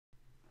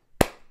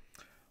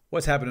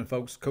What's happening,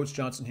 folks? Coach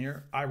Johnson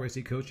here,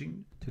 IYC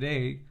Coaching.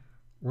 Today,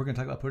 we're going to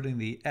talk about putting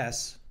the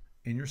S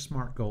in your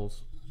SMART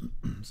goals.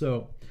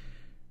 So,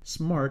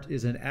 SMART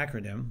is an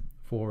acronym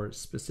for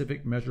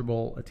specific,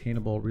 measurable,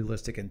 attainable,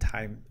 realistic, and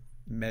time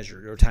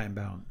measured or time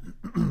bound.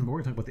 We're going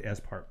to talk about the S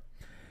part.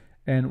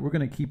 And we're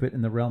going to keep it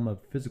in the realm of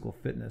physical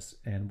fitness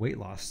and weight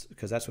loss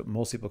because that's what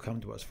most people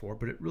come to us for,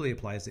 but it really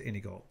applies to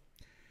any goal.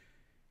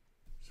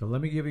 So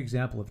let me give you an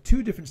example of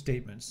two different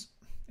statements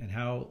and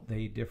how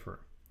they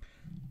differ.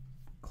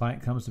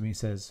 Client comes to me and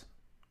says,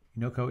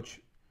 coach,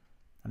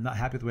 I'm not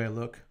happy with the way I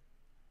look.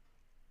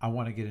 I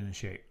want to get in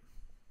shape.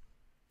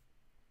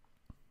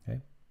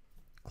 Okay.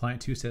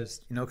 Client 2 says,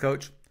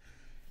 coach,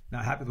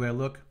 not happy with the way I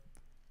look.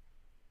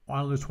 I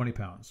want to lose 20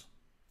 pounds.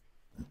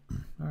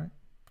 All right.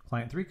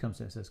 Client 3 comes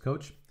in and says,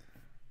 coach,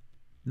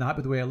 not happy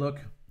with the way I look.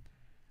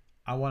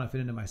 I want to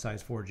fit into my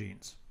size 4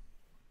 jeans.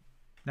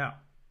 Now,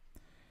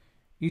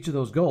 each of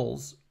those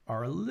goals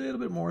are a little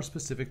bit more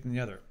specific than the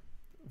other.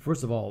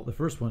 First of all, the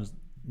first one's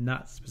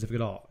not specific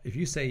at all. If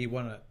you say you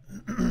want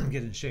to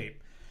get in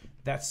shape,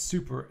 that's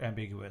super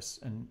ambiguous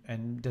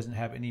and doesn't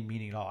have any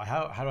meaning at all.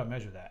 How do I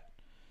measure that?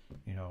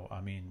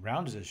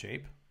 Round is a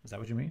shape. Is that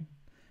what you mean?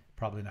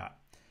 Probably not.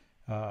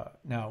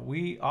 Now,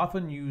 we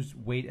often use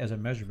weight as a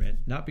measurement,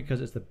 not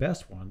because it's the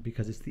best one,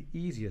 because it's the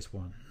easiest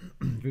one.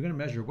 If you're going to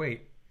measure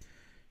weight,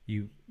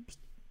 you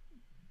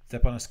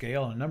step on a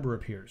scale and a number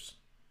appears.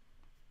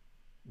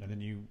 And then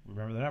you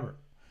remember the number.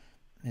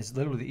 It's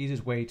literally the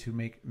easiest way to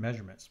make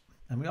measurements.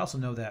 And we also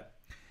know that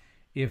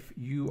if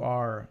you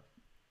are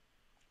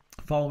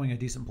following a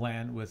decent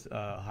plan with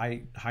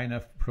high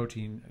enough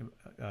protein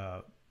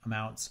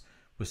amounts,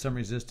 with some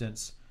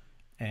resistance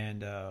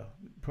and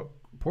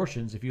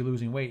portions, if you're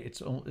losing weight,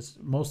 it's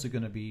mostly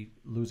going to be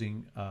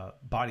losing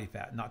body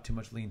fat, not too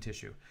much lean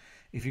tissue.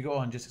 If you go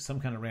on just some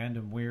kind of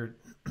random weird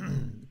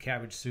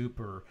cabbage soup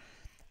or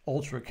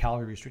ultra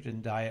calorie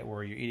restricted diet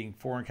where you're eating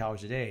 400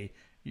 calories a day,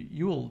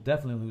 you will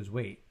definitely lose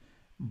weight.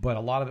 But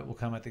a lot of it will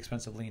come at the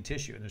expense of lean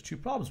tissue. And there's two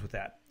problems with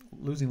that.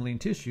 Losing lean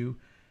tissue,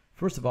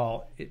 first of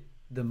all,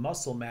 the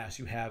muscle mass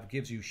you have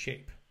gives you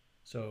shape.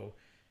 So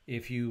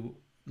if you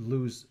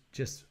lose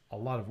just a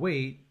lot of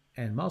weight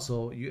and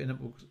muscle, you end up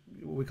with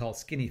what we call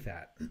skinny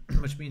fat,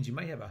 which means you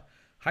might have a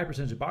high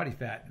percentage of body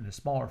fat in a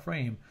smaller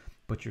frame,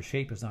 but your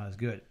shape is not as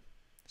good,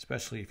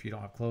 especially if you don't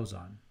have clothes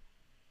on.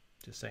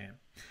 Just saying.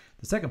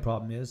 The second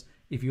problem is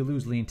if you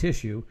lose lean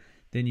tissue,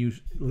 then you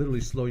literally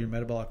slow your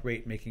metabolic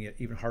rate, making it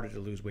even harder to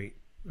lose weight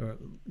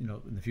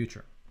in the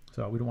future.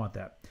 So we don't want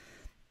that.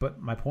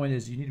 But my point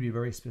is you need to be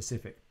very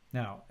specific.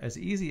 Now, as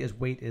easy as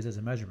weight is as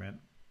a measurement,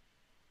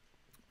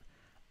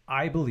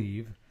 I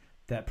believe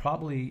that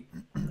probably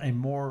a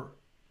more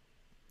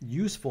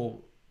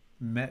useful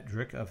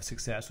metric of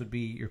success would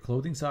be your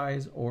clothing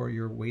size or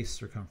your waist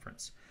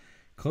circumference.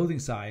 Clothing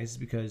size,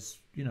 because,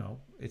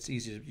 it's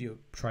easy to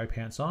try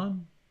pants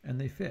on and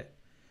they fit.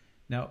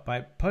 Now,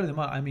 by putting them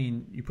on, I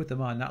mean you put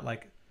them on not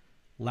like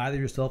lather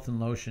yourself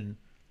in lotion,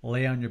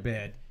 lay on your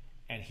bed,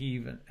 and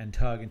heave and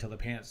tug until the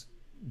pants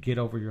get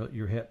over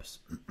your hips.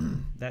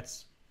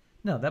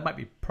 That might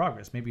be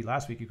progress. Maybe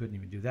last week you couldn't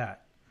even do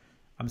that.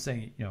 I'm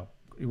saying,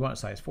 you want a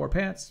size 4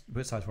 pants, you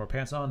put size 4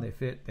 pants on, they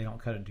fit, they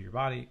don't cut into your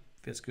body,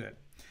 fits good.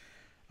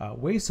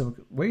 Waist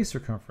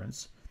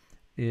circumference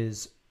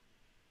is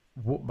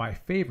my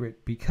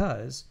favorite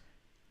because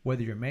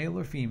whether you're male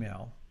or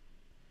female,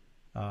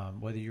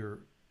 whether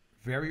you're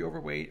very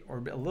overweight or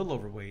a little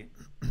overweight,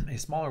 a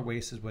smaller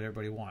waist is what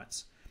everybody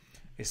wants.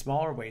 A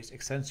smaller waist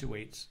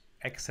accentuates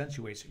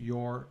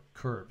your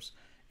curves.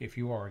 If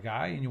you are a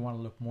guy and you want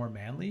to look more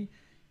manly,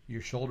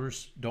 your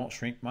shoulders don't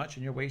shrink much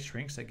and your waist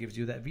shrinks. That gives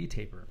you that V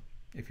taper.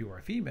 If you are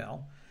a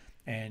female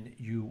and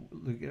you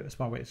look at a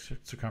small waist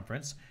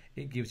circumference,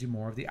 it gives you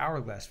more of the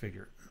hourglass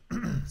figure.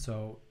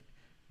 So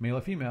male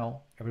or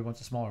female, everybody wants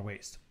a smaller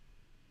waist.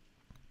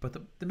 But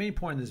the main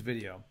point of this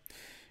video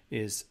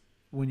is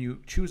when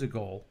you choose a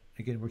goal,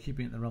 again, we're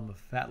keeping it in the realm of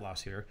fat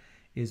loss here,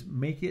 is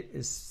make it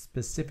as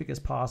specific as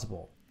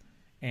possible.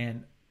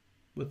 And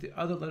with the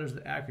other letters of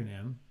the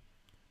acronym,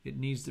 it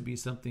needs to be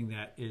something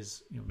that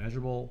is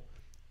measurable.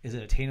 Is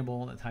it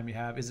attainable in the time you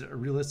have? Is it a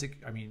realistic?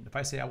 If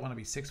I say I want to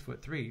be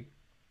 6'3",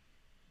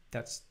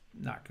 that's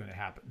not going to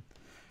happen.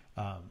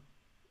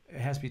 It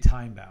has to be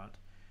time bound.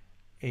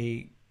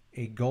 A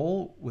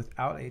goal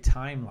without a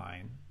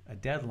timeline, a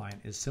deadline,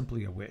 is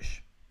simply a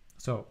wish.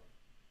 So,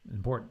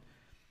 important.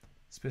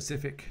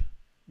 Specific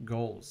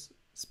goals.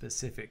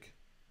 Specific.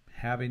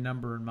 Have a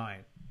number in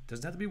mind.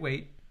 Doesn't have to be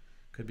weight.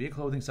 Could be a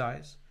clothing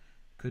size.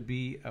 Could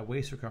be a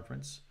waist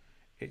circumference.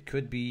 It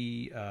could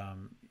be,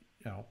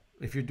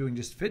 if you're doing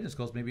just fitness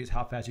goals, maybe it's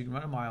how fast you can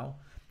run a mile,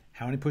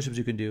 how many push-ups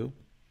you can do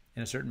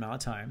in a certain amount of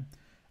time.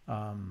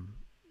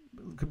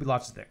 It could be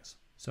lots of things.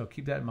 So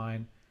keep that in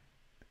mind.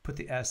 Put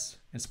the S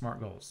in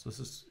SMART goals. This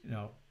is,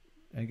 and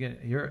again,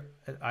 here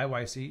at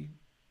IYC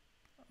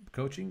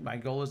Coaching, my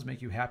goal is to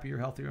make you happier,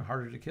 healthier, and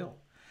harder to kill.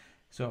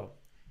 So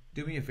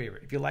do me a favor.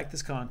 If you like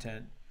this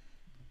content,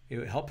 it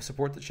would help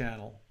support the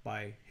channel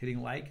by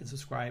hitting like and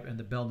subscribe and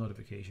the bell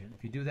notification.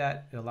 If you do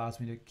that, it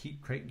allows me to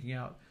keep cranking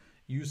out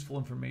useful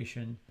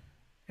information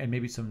and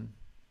maybe some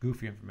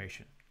goofy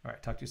information. All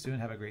right, talk to you soon.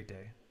 Have a great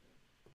day.